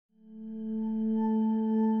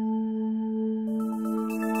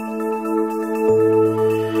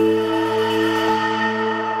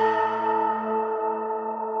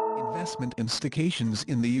and staycations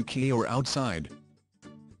in the UK or outside.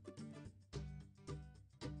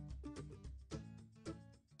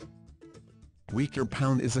 Weaker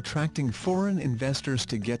pound is attracting foreign investors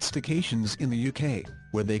to get staycations in the UK,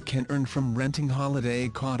 where they can earn from renting holiday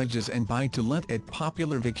cottages and buy-to-let at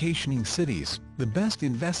popular vacationing cities. The best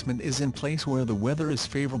investment is in place where the weather is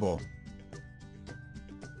favourable.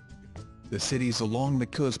 The cities along the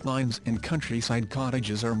coastlines and countryside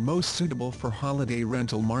cottages are most suitable for holiday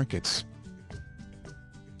rental markets.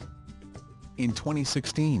 In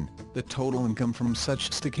 2016, the total income from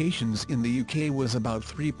such staycations in the UK was about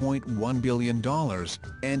 $3.1 billion,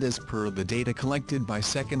 and as per the data collected by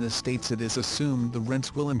Second Estates, it is assumed the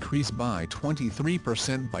rents will increase by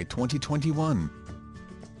 23% by 2021.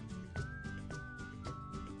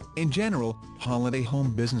 In general, holiday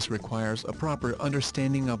home business requires a proper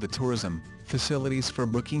understanding of the tourism, facilities for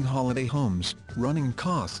booking holiday homes, running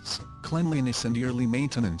costs, cleanliness and yearly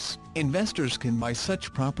maintenance. Investors can buy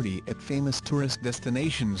such property at famous tourist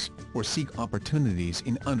destinations, or seek opportunities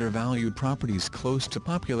in undervalued properties close to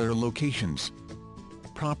popular locations.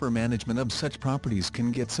 Proper management of such properties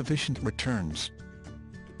can get sufficient returns.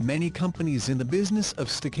 Many companies in the business of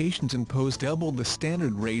staycations impose double the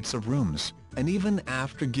standard rates of rooms, and even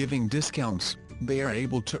after giving discounts, they are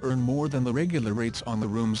able to earn more than the regular rates on the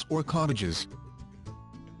rooms or cottages.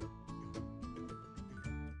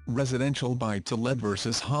 Residential buy-to-let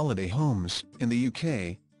versus holiday homes. In the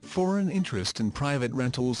UK, foreign interest in private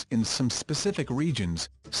rentals in some specific regions,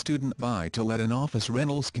 student buy-to-let and office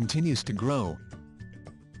rentals continues to grow.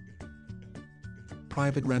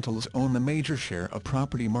 Private rentals own the major share of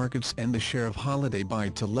property markets and the share of holiday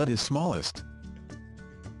buy-to-let is smallest.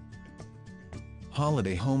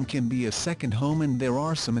 Holiday home can be a second home, and there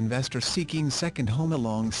are some investors seeking second home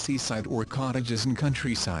along seaside or cottages in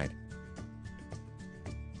countryside.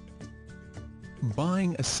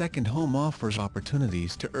 Buying a second home offers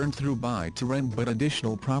opportunities to earn through buy-to-rent, but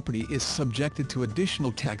additional property is subjected to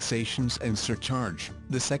additional taxations and surcharge.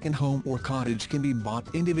 The second home or cottage can be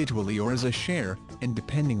bought individually or as a share, and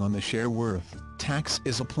depending on the share worth, tax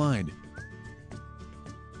is applied.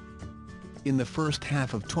 In the first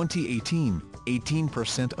half of 2018,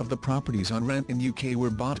 18% of the properties on rent in UK were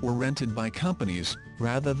bought or rented by companies,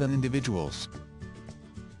 rather than individuals.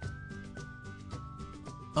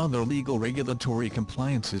 Other legal regulatory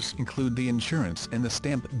compliances include the insurance and the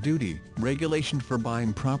stamp duty regulation for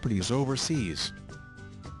buying properties overseas.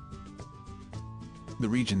 The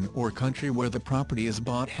region or country where the property is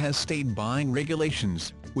bought has state buying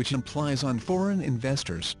regulations, which implies on foreign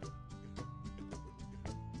investors.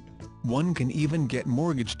 One can even get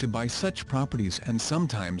mortgage to buy such properties, and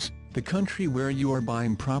sometimes, the country where you are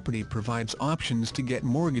buying property provides options to get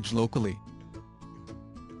mortgage locally.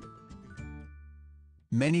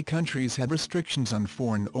 Many countries have restrictions on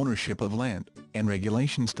foreign ownership of land, and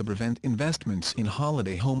regulations to prevent investments in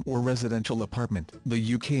holiday home or residential apartment.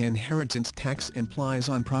 The UK inheritance tax applies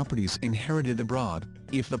on properties inherited abroad,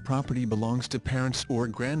 if the property belongs to parents or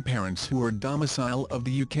grandparents who are domicile of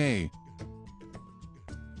the UK.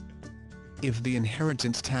 If the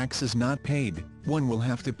inheritance tax is not paid, one will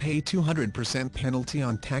have to pay 200% penalty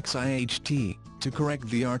on tax IHT, to correct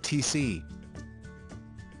the RTC.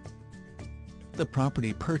 The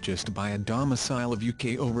property purchased by a domicile of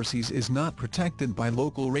UK overseas is not protected by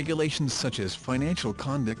local regulations such as Financial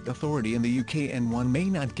Conduct Authority in the UK, and one may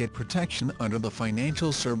not get protection under the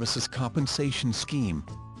Financial Services Compensation Scheme.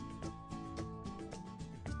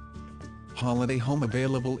 Holiday home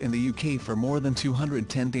available in the UK for more than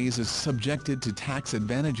 210 days is subjected to tax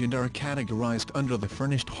advantage and are categorised under the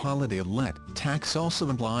furnished holiday let. Tax also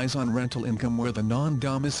applies on rental income where the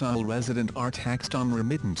non-domicile resident are taxed on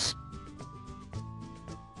remittance.